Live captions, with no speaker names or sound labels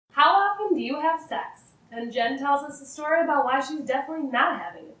often do you have sex? And Jen tells us a story about why she's definitely not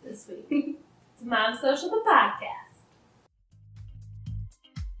having it this week. It's Mom Social, the podcast.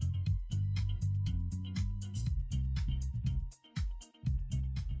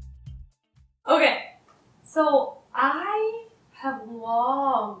 Okay, so I have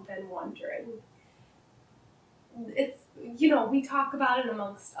long been wondering, it's, we talk about it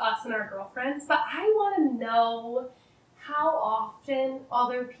amongst us and our girlfriends, but I want to know how often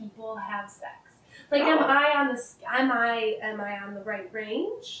other people have sex. Like, am I on the right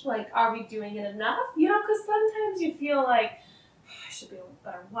range? Like, are we doing it enough? Because sometimes you feel like, I should be a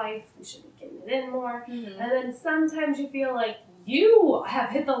better wife, we should be getting it in more. Mm-hmm. And then sometimes you feel like, you have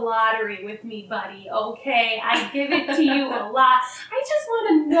hit the lottery with me, buddy, okay? I give it to you a lot. I just want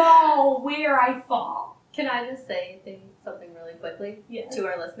to know where I fall. Can I just say something really quickly to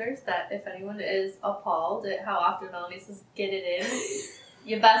our listeners, that if anyone is appalled at how often Melanie says get it in,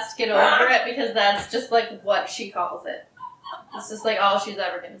 you best get over it, because that's just like what she calls it. It's just like all she's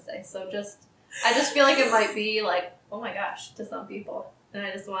ever going to say. So I just feel like it might be like, oh my gosh, to some people. And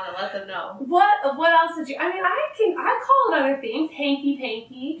I just want to let them know. What else did you... I call it other things.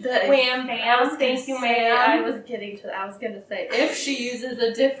 Hanky-panky. Wham bam. Thank you, ma'am. I was going to say, if she uses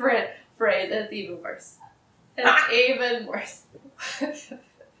a different phrase, it's even worse. It's even worse.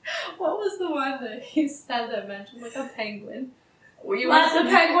 What was the one that you said that mentioned like a penguin? Let the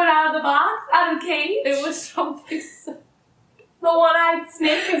penguin out of the box? Out of the cage? It was something so... The one-eyed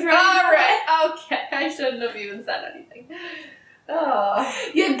snake is really Alright, okay. I shouldn't have even said anything. Oh.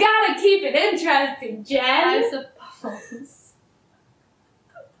 You gotta keep it interesting, Jen. I suppose.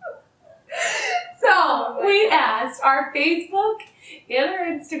 So, we asked our Facebook and our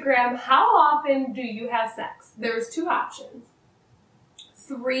Instagram, how often do you have sex? There's two options.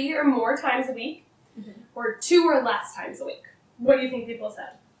 3 or more times a week, or 2 or less times a week. What do you think people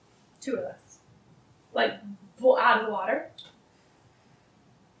said? 2 or less. Like, out of the water?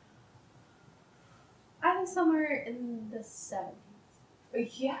 I think somewhere in the 70s.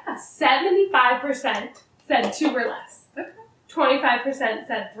 Yeah, 75% said 2 or less. Okay. 25%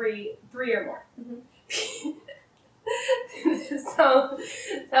 said 3 or more. Mm-hmm. So,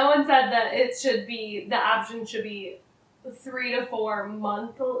 someone said that the option should be 3 to 4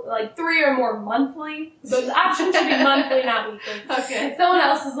 monthly, like 3 or more monthly. So the option should be monthly, not weekly. Okay. Someone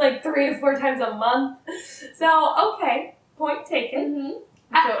else is like 3 to 4 times a month. So, okay, point taken.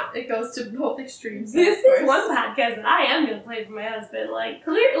 Mm-hmm. It goes to both extremes. This is one podcast that I am going to play for my husband. Clearly,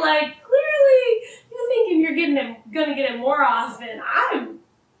 you're thinking you're gonna get it more often.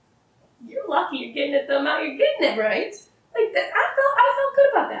 You're lucky you're getting it the amount you're getting it. Right. Like that, I felt good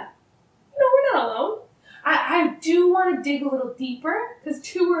about that. We're not alone. I do want to dig a little deeper, because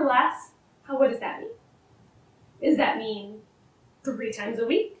 2 or less, what does that mean? Does that mean 3 times a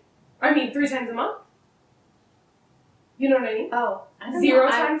week? 3 times a month? You know what I mean? Oh. 0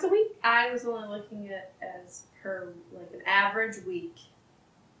 times a week? I was only looking at as per, like, an average week.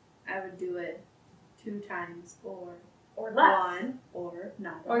 I would do it 2 times or less. 1 or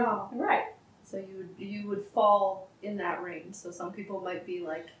not at all. Right. So you would fall in that range. So some people might be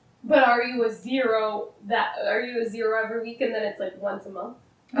like... But are you a 0 every week and then it's like once a month?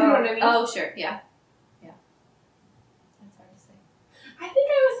 You know what I mean? Oh, sure. Yeah. Yeah. That's hard to say. I think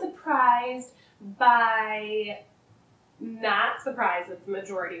I was surprised by... Not surprised that the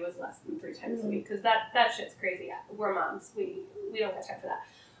majority was less than 3 times a week, because that shit's crazy. We're moms. We don't have time for that.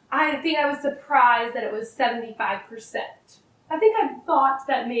 I think I was surprised that it was 75%. I think I thought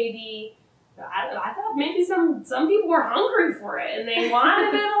that maybe... I thought maybe some people were hungry for it and they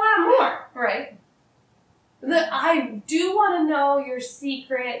wanted it a lot more. Right. I do want to know your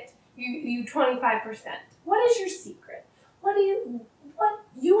secret. You 25%. What is your secret?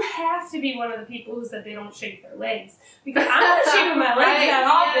 You have to be one of the people who said they don't shave their legs, because I'm not shaving my legs that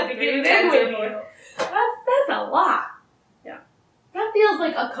often to get it in with you. That's a lot. Yeah. That feels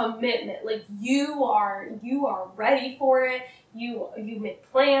like a commitment. Like you are ready for it. You make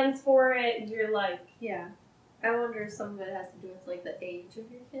plans for it. You're like, yeah. I wonder if some of it has to do with like the age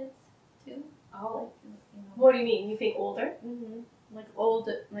of your kids too. Oh. What do you mean? You think older? Mm-hmm.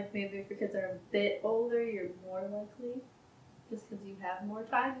 Like maybe if your kids are a bit older, you're more likely. Just because you have more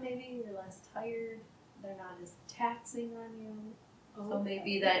time, maybe you're less tired. They're not as taxing on you. So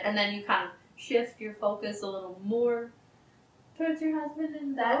maybe that, and then you kind of shift your focus a little more towards your husband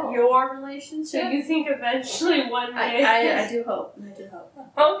and your relationship. So you think eventually one day? I do hope.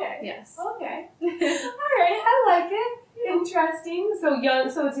 Okay. Yes. Okay. All right. I like it. Yeah. Interesting. So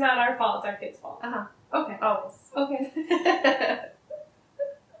it's not our fault. It's our kids' fault. Okay. Always. Okay.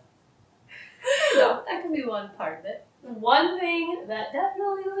 No, that can be one part of it. one thing that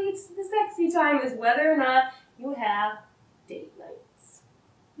definitely leads to the sexy time is whether or not you have date nights.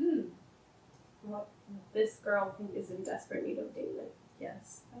 Well, this girl who is in desperate need of a date night.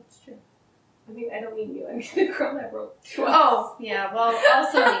 Yes, that's true. I mean, I don't mean you. I mean the girl that wrote to us. Oh, yeah. Well,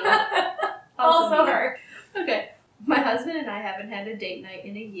 also me. Also me. her. Okay. My husband and I haven't had a date night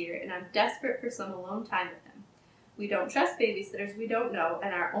in a year, and I'm desperate for some alone time with him. We don't trust babysitters we don't know,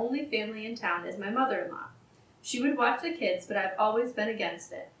 and our only family in town is my mother-in-law. She would watch the kids, but I've always been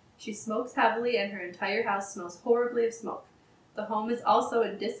against it. She smokes heavily, and her entire house smells horribly of smoke. The home is also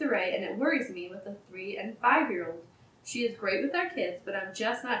in disarray, and it worries me with a 3- and 5-year-old. She is great with our kids, but I'm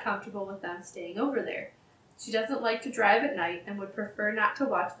just not comfortable with them staying over there. She doesn't like to drive at night and would prefer not to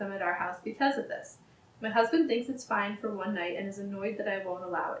watch them at our house because of this. My husband thinks it's fine for one night and is annoyed that I won't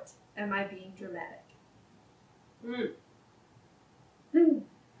allow it. Am I being dramatic?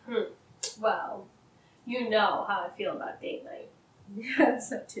 Well, you know how I feel about date night.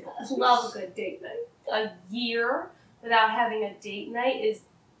 Yes, I do. I love a good date night. A year without having a date night is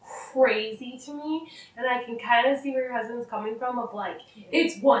crazy to me, and I can kind of see where your husband's coming from. Of like,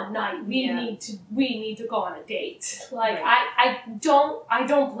 it's one night. We need to go on a date. Like, right. I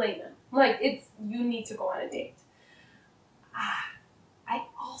don't blame him. Like, you need to go on a date. I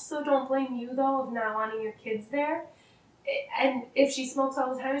also don't blame you though of not wanting your kids there. And if she smokes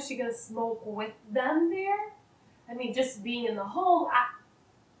all the time, is she gonna smoke with them there? I mean, just being in the home.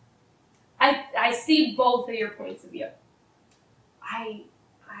 I see both of your points of view. I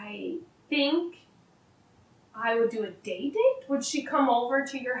think I would do a day date. Would she come over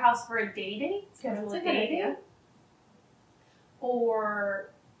to your house for a day date? Schedule a day date? Or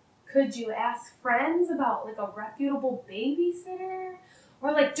could you ask friends about like a reputable babysitter?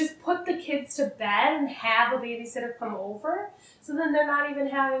 Or like just put the kids to bed and have a babysitter come over, so then they're not even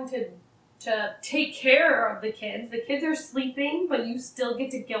having to take care of the kids. The kids are sleeping, but you still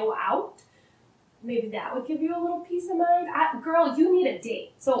get to go out. Maybe that would give you a little peace of mind. Girl, you need a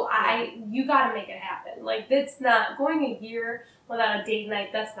date. So you gotta make it happen. Like, that's not, going a year without a date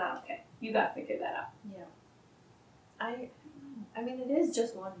night, that's not okay. You gotta figure that out. Yeah. I mean, it is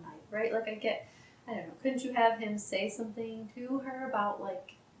just one night, right? Like, I don't know, couldn't you have him say something to her about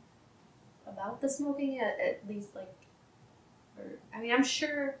the smoking at least, like, or, I mean, I'm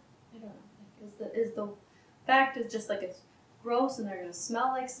sure, I don't know, like, is the fact is just, like, it's gross and they're going to smell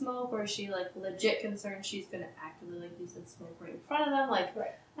like smoke, or is she, like, legit concerned she's going to actively, like you said, smoke right in front of them? Like,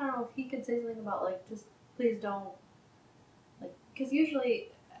 right. I don't know if he could say something about, like, just please don't, like, because usually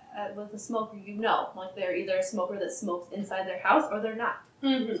with a smoker, you know, like, they're either a smoker that smokes inside their house or they're not.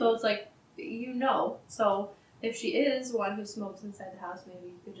 Mm-hmm. So it's like, you know, so if she is one who smokes inside the house, maybe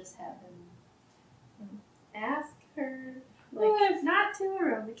you could just have him ask her, like, not to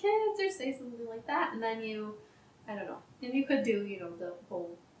around the kids, or say something like that, and then I don't know. And you could do, the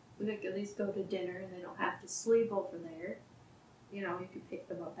whole, we could at least go to dinner and they don't have to sleep over there. You could pick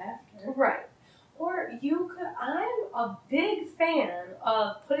them up after. Right. Or I'm a big fan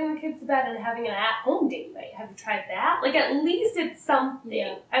of putting the kids to bed and having an at-home date night. Have you tried that? Like, at least it's something.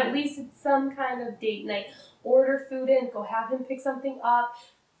 Yeah. At least it's some kind of date night. Order food in, go have him pick something up,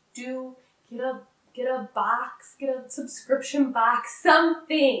 get a box, get a subscription box,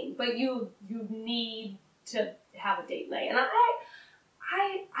 something. But you need to have a date night. And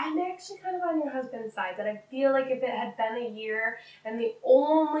I'm actually kind of on your husband's side, that I feel like if it had been a year and the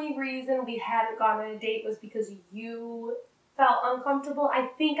only reason we hadn't gone on a date was because you felt uncomfortable, I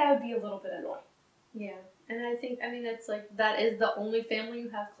think I would be a little bit annoyed. Yeah. And I think, it's like, that is the only family you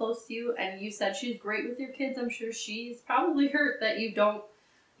have close to you, and you said she's great with your kids. I'm sure she's probably hurt that you don't,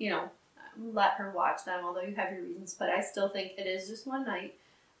 let her watch them, although you have your reasons, but I still think it is just one night.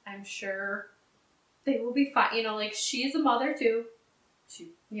 I'm sure they will be fine. Like, she's a mother too.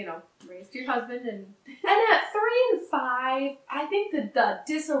 She, raised your husband and at 3 and 5, I think the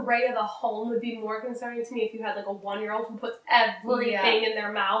disarray of the home would be more concerning to me if you had like a 1-year-old who puts everything in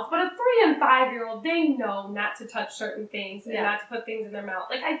their mouth. But a 3 and 5-year-old, they know not to touch certain things and not to put things in their mouth.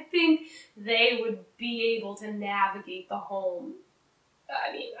 Like, I think they would be able to navigate the home.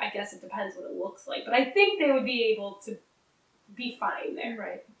 I mean, I guess it depends what it looks like, but I think they would be able to be fine there.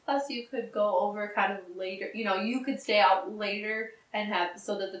 Right. Plus, you could go over kind of later. You could stay out later and have,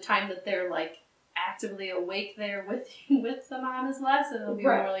 so that the time that they're like actively awake there with the mom is less, and it'll be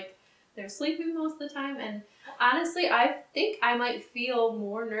more like they're sleeping most of the time. And honestly, I think I might feel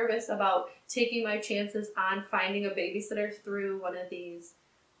more nervous about taking my chances on finding a babysitter through one of these.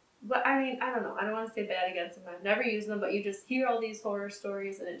 But I mean, I don't know. I don't want to say bad against them. I've never used them, but you just hear all these horror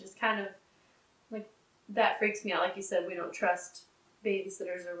stories, and it just kind of like that freaks me out. Like you said, we don't trust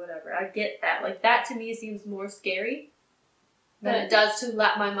babysitters or whatever. I get that. Like, that to me seems more scary than it does to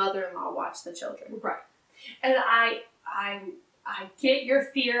let my mother-in-law watch the children. Right. And I get your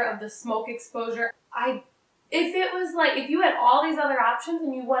fear of the smoke exposure. If it was like, if you had all these other options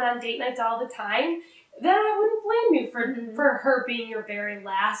and you went on date nights all the time, then I wouldn't blame you for her being your very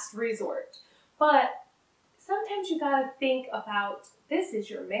last resort. But sometimes you gotta think about, this is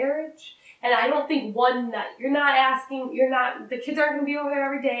your marriage. And I don't think one night, the kids aren't gonna be over there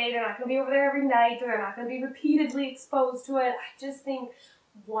every day, they're not gonna be over there every night, they're not gonna be repeatedly exposed to it. I just think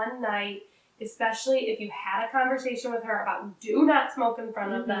one night, especially if you had a conversation with her about do not smoke in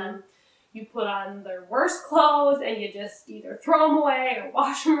front of them, you put on their worst clothes and you just either throw them away or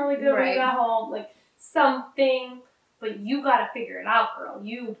wash them really good when you got home, like something. But you gotta figure it out, girl.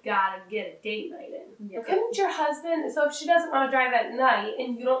 You gotta get a date night in. Yeah. Couldn't your husband, so if she doesn't want to drive at night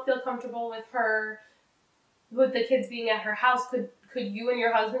and you don't feel comfortable with the kids being at her house, could you and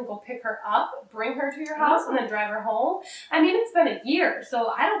your husband go pick her up, bring her to your house, and then drive her home? I mean, it's been a year,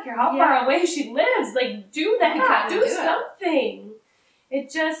 so I don't care how far away she lives. Like, do that. Do something. It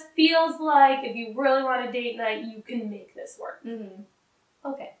just feels like if you really want a date night, you can make this work.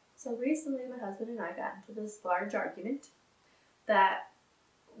 Okay, so recently my husband and I got into this large argument that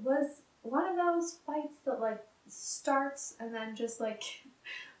was one of those fights that, like, starts and then just, like,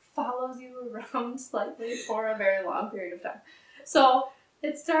 follows you around slightly for a very long period of time. So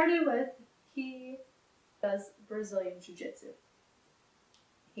it started with, he does Brazilian Jiu-Jitsu.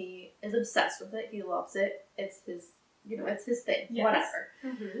 He is obsessed with it. He loves it. It's his, it's his thing. Yes.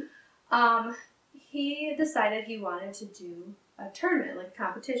 Whatever. He decided he wanted to do a tournament, like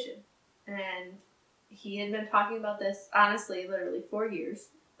competition. And he had been talking about this, honestly, literally 4 years.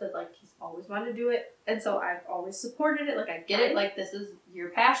 That, like, he's always wanted to do it. And so I've always supported it. Like, I get it. Like, this is your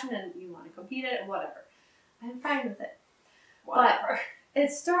passion and you want to compete in it and whatever. I'm fine with it. Whatever. But it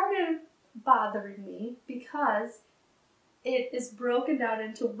started bothering me because it is broken down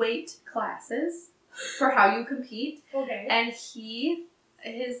into weight classes for how you compete. Okay. And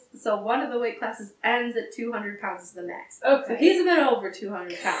so one of the weight classes ends at 200 pounds is the max. Okay. So he's a bit over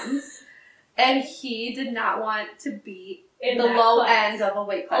 200 pounds. And he did not want to be in the low end of a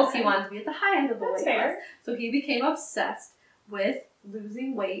weight class. Okay. He wanted to be at the high end of the weight class. So he became obsessed with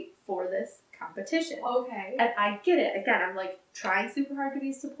losing weight for this competition. Okay. And I get it. Again, I'm, like, trying super hard to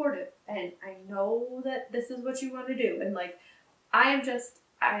be supportive. And I know that this is what you want to do. And, like, I'm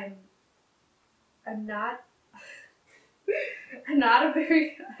not a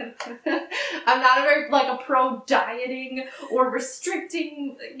very, like, a pro dieting or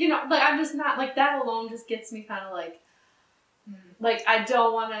restricting, like, I'm just not, like, that alone just gets me kind of like, I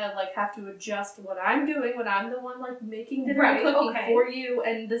don't want to, like, have to adjust what I'm doing when I'm the one, like, making dinner and cooking for you,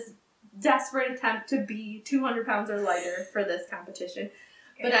 and this desperate attempt to be 200 pounds or lighter for this competition.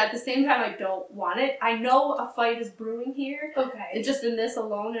 Okay. But at the same time, I don't want it. I know a fight is brewing here. Okay. It's just in this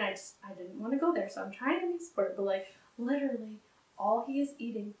alone, and I didn't want to go there, so I'm trying to be supportive, but, like, literally, all he is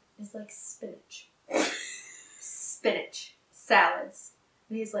eating is, like, spinach. Spinach. Salads.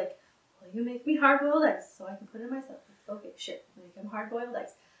 And he's like, well, you make me hard-boiled eggs so I can put in myself. Okay, sure. Make him hard-boiled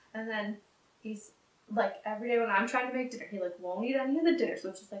eggs. And then he's, like, every day when I'm trying to make dinner, he, like, won't eat any of the dinner. So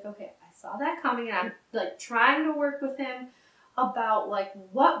it's just like, okay, I saw that coming, and I'm, like, trying to work with him about, like,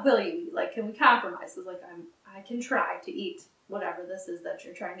 what will you eat? Like, can we compromise? So, like, I can try to eat whatever this is that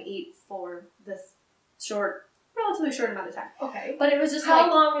you're trying to eat for this relatively short amount of time. Okay. But it was just How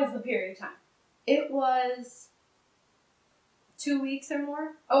long is the period of time? It was 2 weeks or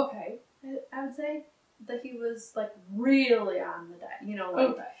more. Okay. I would say that he was, like, really on the diet, like.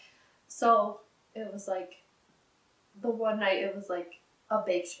 Okay. So it was, like, the one night it was, like, a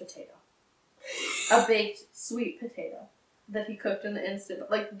baked potato. A baked sweet potato that he cooked in the instant.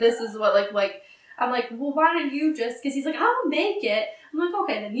 Like, this is what, like, I'm like, well, why don't you just, because he's like, I'll make it. I'm like,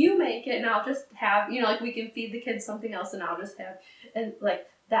 okay, then you make it, and I'll just have, like, we can feed the kids something else, and I'll just have, and, like,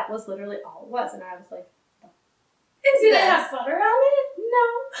 that was literally all it was, and I was like, is it have butter on it? No,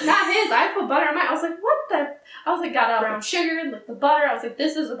 not his. I put butter on mine. I was like, what the? I was like, got out brown sugar and like the butter. I was like,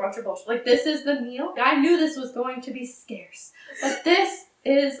 this is a bunch of bullshit. Like, this is the meal. I knew this was going to be scarce, but this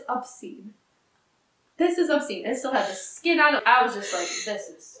is obscene. This is obscene. It still had the skin on it. I was just like, this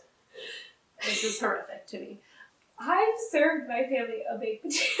is horrific to me. I've served my family a baked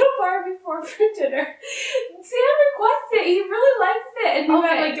potato bar before for dinner. Sam requested it. He really likes it. And you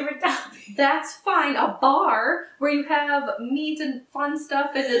have, like, different toppings. that's fine. A bar where you have meat and fun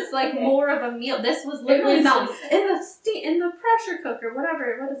stuff and it's like more of a meal. This was literally in the pressure cooker,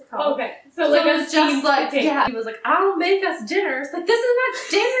 whatever, what is it called? Okay. So like it was just like, potato. Yeah. He was like, I'll make us dinner. It's like, this is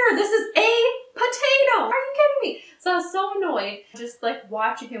not dinner. This is a potato. Are you kidding me? So I was so annoyed. Just like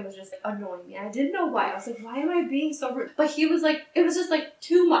watching him was just like, annoying me. I didn't know why. I was like, why am I being so rude? But he was like, it was just like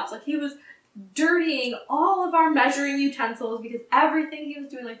too much. Like he was dirtying all of our measuring utensils because everything he was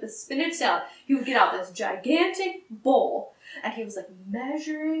doing, like the spinach salad, he would get out this gigantic bowl and he was like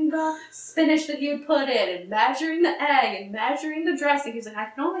measuring the spinach that he would put in and measuring the egg and measuring the dressing. He was like, I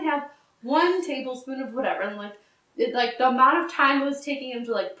can only have 1 tablespoon of whatever. And like, the amount of time it was taking him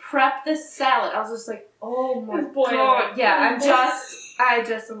to like prep this salad, I was just like, oh my God. Yeah, I'm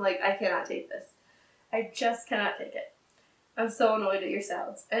like, I cannot take this. I just cannot take it. I'm so annoyed at your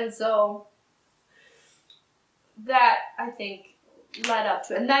salads. And so that, I think, led up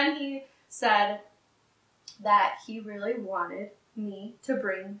to it. And then he said that he really wanted me to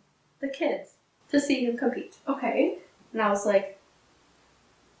bring the kids to see him compete. Okay. And I was like,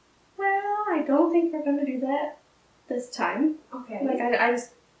 well, I don't think we're going to do that this time. Okay. Like,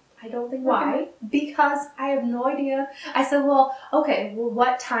 I don't think why. Because I have no idea. I said, well, okay, well,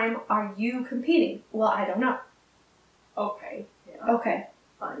 what time are you competing? Well, I don't know. Okay. Yeah. Okay.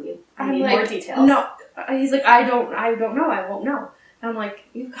 Fine. I need more details. No. He's like, I don't know. I won't know. And I'm like,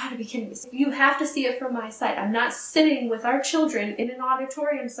 you've got to be kidding me. You have to see it from my side. I'm not sitting with our children in an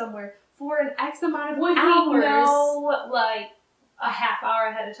auditorium somewhere for an X amount of hours. Would he know, like, a half hour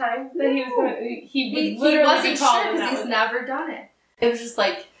ahead of time that he was going to, he wasn't sure because he's never done it. It was just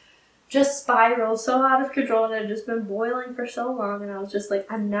like, just spiraled so out of control and it had just been boiling for so long. And I was just like,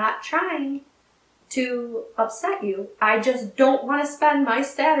 I'm not trying to upset you. I just don't want to spend my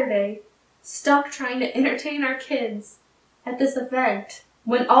Saturday stuck trying to entertain our kids at this event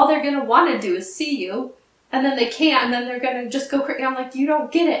when all they're going to want to do is see you and then they can't and then they're going to just go crazy. I'm like, you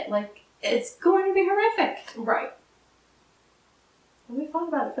don't get it. Like, it's going to be horrific. Right. And we thought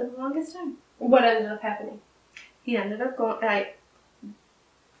about it for the longest time. What ended up happening? He ended up going,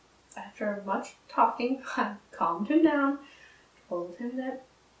 after much talking, I calmed him down, told him that,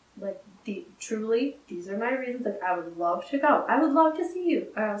 like, truly, these are my reasons. Like, I would love to go. I would love to see you.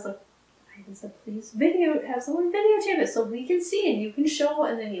 And I was like, I even said, please have someone videotape it so we can see and you can show.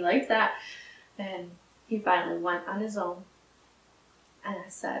 And then he liked that. And he finally went on his own. And I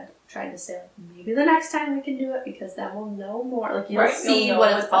said, trying to say, like, maybe the next time we can do it because then we'll know more. Like, you'll see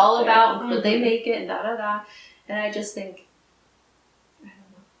what it's all about and could they make it and da-da-da. And I just think, I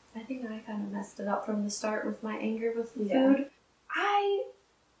don't know. I think I kind of messed it up from the start with my anger with the food.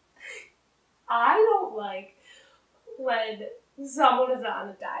 I don't like when someone is on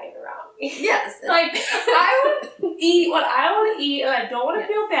a diet around me. Yes. Like, I would eat what I want to eat, and I don't want to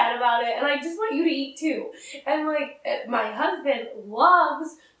feel bad about it, and I just want you to eat too. And, like, my husband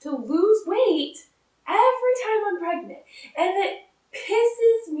loves to lose weight every time I'm pregnant, and it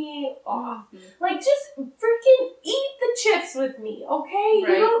pisses me off. Mm-hmm. Like, just freaking eat the chips with me, okay?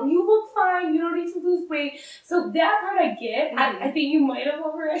 Right. You look fine. You don't need to lose weight. So that part I get. Mm-hmm. I think you might have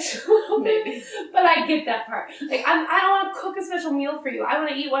overreacted a little bit, but I get that part. Like, I don't want to cook a special meal for you. I want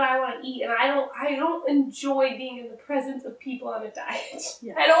to eat what I want to eat, and I don't enjoy being in the presence of people on a diet.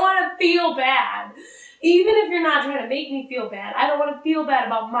 Yeah. I don't want to feel bad. Even if you're not trying to make me feel bad, I don't want to feel bad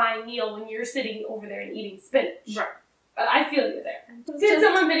about my meal when you're sitting over there and eating spinach. Right. I feel you there. Did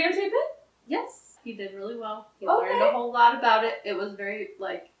someone videotape it? Yes. He did really well. He learned a whole lot about it. It was very,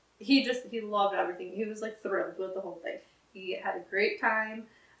 like, he loved everything. He was, like, thrilled with the whole thing. He had a great time.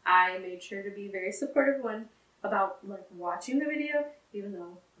 I made sure to be very supportive about, like, watching the video, even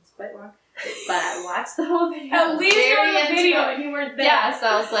though it's quite long. But I watched the whole video. At least you were in the video and you weren't there. Yeah, so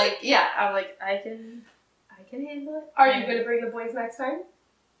I was like, I can handle it. Are you going to bring the boys next time?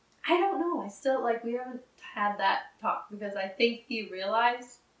 I don't know. I still, like, we haven't had that talk because I think he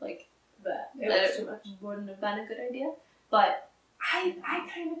realized, like, that it wouldn't have been a good idea. But I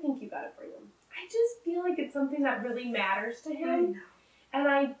kind of think you gotta bring him. I just feel like it's something that really matters to him. And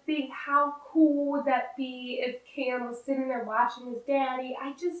I think, how cool would that be if Cam was sitting there watching his daddy?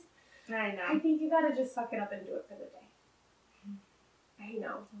 I know. I think you gotta just suck it up and do it for the day. I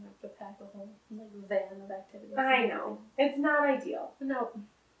know. I have to pack a whole, like, van of activities. I know. It's not ideal. No.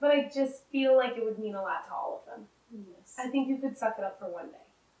 But I just feel like it would mean a lot to all of them. Yes. I think you could suck it up for one day.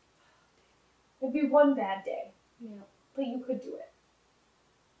 It'd be one bad day. Yeah. But you could do it.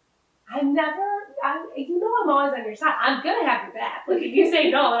 I'm always on your side. I'm gonna have your back. Like, if you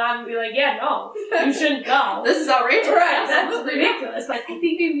say no, then I'm gonna be like, yeah, no, you shouldn't go. This is outrageous. Right, that's ridiculous. But I think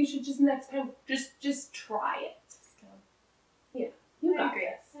maybe you should next time, just try it. Just go. Yeah. You got agree.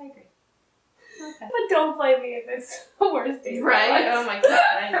 this. I agree. Okay. But don't blame me if it's the worst day. Right? Oh my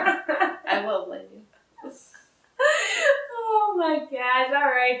god, I know. I will blame you. Oh my gosh.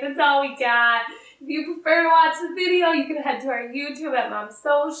 Alright, that's all we got. If you prefer to watch the video, you can head to our YouTube at Mom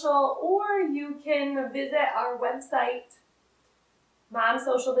Social, or you can visit our website,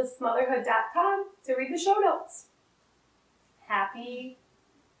 momsocialthismotherhood.com, to read the show notes. Happy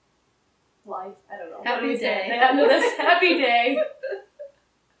life. I don't know. Happy day. At the end of this happy day.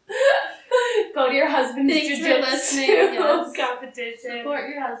 Go to your husband's jiu-jitsu yes. competition. Support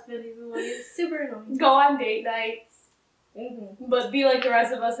your husband even when he's super annoying. Go on date nights. Mm-hmm. But be like the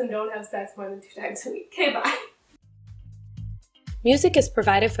rest of us and don't have sex more than 2 times a week. Okay, bye. Music is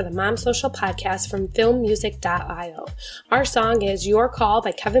provided for the Mom Social podcast from filmmusic.io. Our song is Your Call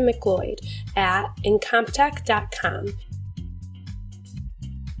by Kevin McLeod at incompetech.com.